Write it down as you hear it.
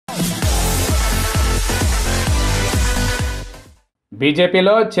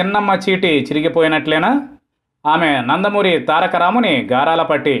బీజేపీలో చిన్నమ్మ చీటి చిరిగిపోయినట్లేనా? ఆమె నందమూరి తారక రాముని గారాల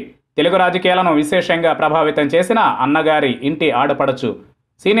పట్టి తెలుగు రాజకీయాలను విశేషంగా ప్రభావితం చేసిన అన్నగారి ఇంటి ఆడపడచు,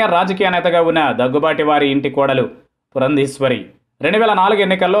 సీనియర్ రాజకీయ నేతగా ఉన్న దగ్గుబాటి వారి ఇంటి కోడలు పురంధేశ్వరి. 2004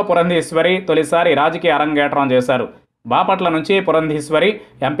 ఎన్నికల్లో పురంధేశ్వరి తొలిసారి రాజకీయ అరంగేట్రం చేశారు. బాపట్ల నుంచి పురంధేశ్వరి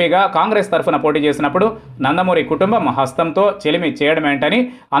ఎంపీగా కాంగ్రెస్ తరఫున పోటీ చేసినప్పుడు నందమూరి కుటుంబం హస్తంతో చెలిమి చేయడమేంటని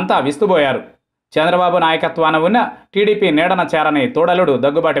అంతా విస్తుబోయారు. చంద్రబాబు నాయకత్వాన ఉన్న టీడీపీ నీడన చేరని తోడలుడు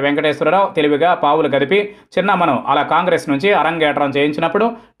దగ్గుబాటి వెంకటేశ్వరరావు తెలివిగా పావులు కదిపి చిన్నమ్మను అలా కాంగ్రెస్ నుంచి అరంగేట్రం చేయించినప్పుడు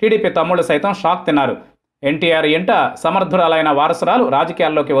టీడీపీ తమ్ముళ్ళు సైతం షాక్ తిన్నారు. ఎన్టీఆర్ ఇంట సమర్థురాలైన వారసురాలు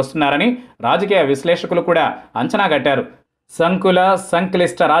రాజకీయాల్లోకి వస్తున్నారని రాజకీయ విశ్లేషకులు కూడా అంచనా కట్టారు.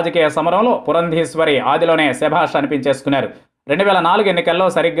 సంక్లిష్ట రాజకీయ సమరంలో పురంధేశ్వరి ఆదిలోనే శభాష్ అనిపించేసుకున్నారు. 2004 ఎన్నికల్లో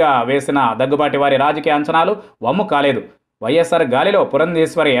సరిగ్గా వేసిన దగ్గుబాటి వారి రాజకీయ అంచనాలు వమ్ము కాలేదు. వైఎస్ఆర్ గాలిలో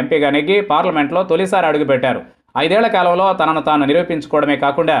పురంధేశ్వరి ఎంపీగా నెగ్గి పార్లమెంట్లో తొలిసారి అడుగుపెట్టారు. 5 ఏళ్ల కాలంలో తనను తాను నిరూపించుకోవడమే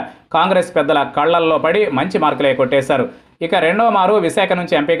కాకుండా కాంగ్రెస్ పెద్దల కళ్లల్లో పడి మంచి మార్కులే కొట్టేశారు. ఇక రెండో మారు విశాఖ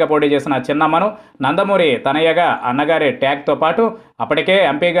నుంచి ఎంపీగా పోటీ చేసిన చిన్నమ్మను నందమూరి తనయ్యగా అన్నగారి ట్యాగ్తో పాటు అప్పటికే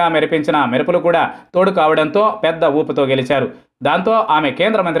ఎంపీగా మెరిపించిన మెరుపులు కూడా తోడు కావడంతో పెద్ద ఊపుతో గెలిచారు. దాంతో ఆమె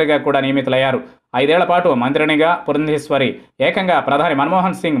కేంద్ర మంత్రిగా కూడా నియమితులయ్యారు. 5 ఏళ్ల పాటు మంత్రినిగా పురంధేశ్వరి ఏకంగా ప్రధాని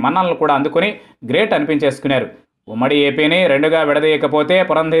మన్మోహన్ సింగ్ మన్ననలు కూడా అందుకుని గ్రేట్ అనిపించేసుకున్నారు. ఉమ్మడి ఏపీని రెండుగా విడదీయకపోతే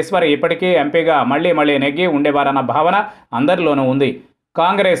పురంధేశ్వరి ఇప్పటికీ ఎంపీగా మళ్లీ నెగ్గి ఉండేవారన్న భావన అందరిలోనూ ఉంది.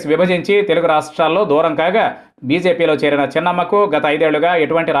 కాంగ్రెస్ విభజించి తెలుగు రాష్ట్రాల్లో దూరం కాగా బీజేపీలో చేరిన చిన్నమ్మకు గత 5 ఏళ్లుగా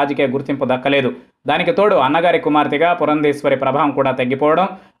ఎటువంటి రాజకీయ గుర్తింపు దక్కలేదు. దానికి తోడు అన్నగారి కుమార్తెగా పురంధేశ్వరి ప్రభావం కూడా తగ్గిపోవడం,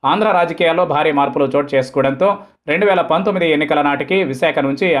 ఆంధ్ర రాజకీయాల్లో భారీ మార్పులు చోటు చేసుకోవడంతో 2019 ఎన్నికల నాటికి విశాఖ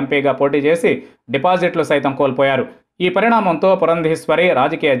నుంచి ఎంపీగా పోటీ చేసి డిపాజిట్లు సైతం కోల్పోయారు. ఈ పరిణామంతో పురంధేశ్వరి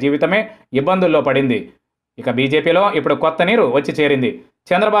రాజకీయ జీవితమే ఇబ్బందుల్లో పడింది. ఇక బీజేపీలో ఇప్పుడు కొత్త నీరు వచ్చి చేరింది.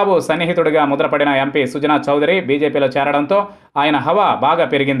 చంద్రబాబు సన్నిహితుడిగా ముద్రపడిన ఎంపీ సుజనా చౌదరి బీజేపీలో చేరడంతో ఆయన హవా బాగా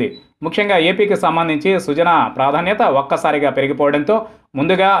పెరిగింది. ముఖ్యంగా ఏపీకి సంబంధించి సుజనా ప్రాధాన్యత ఒక్కసారిగా పెరిగిపోవడంతో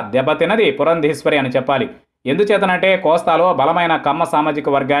ముందుగా దెబ్బతిన్నది పురంధేశ్వరి అని చెప్పాలి. ఎందుచేతనంటే కోస్తాలో బలమైన కమ్మ సామాజిక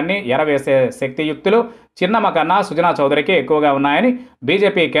వర్గాన్ని ఎరవేసే శక్తియుక్తులు చిన్నమ్మ కన్నా సుజనా చౌదరికి ఎక్కువగా ఉన్నాయని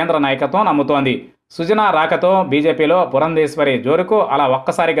బీజేపీ కేంద్ర నాయకత్వం నమ్ముతోంది. సుజనా రాకతో బీజేపీలో పురంధేశ్వరి జోరుకు అలా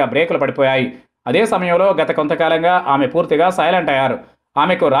ఒక్కసారిగా బ్రేకులు పడిపోయాయి. అదే సమయంలో గత కొంతకాలంగా ఆమె పూర్తిగా సైలెంట్ అయ్యారు.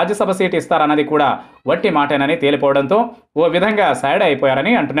 ఆమెకు రాజ్యసభ సీటు ఇస్తారన్నది కూడా వట్టి మాటేనని తేలిపోవడంతో ఓ విధంగా సైడ్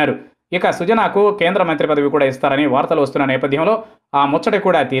అయిపోయారని అంటున్నారు. ఇక సుజనాకు కేంద్ర మంత్రి పదవి కూడా ఇస్తారని వార్తలు వస్తున్న నేపథ్యంలో ఆ ముచ్చటి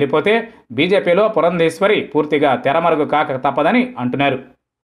కూడా తీరిపోతే బీజేపీలో పురంధేశ్వరి పూర్తిగా తెరమరుగు కాక తప్పదని అంటున్నారు.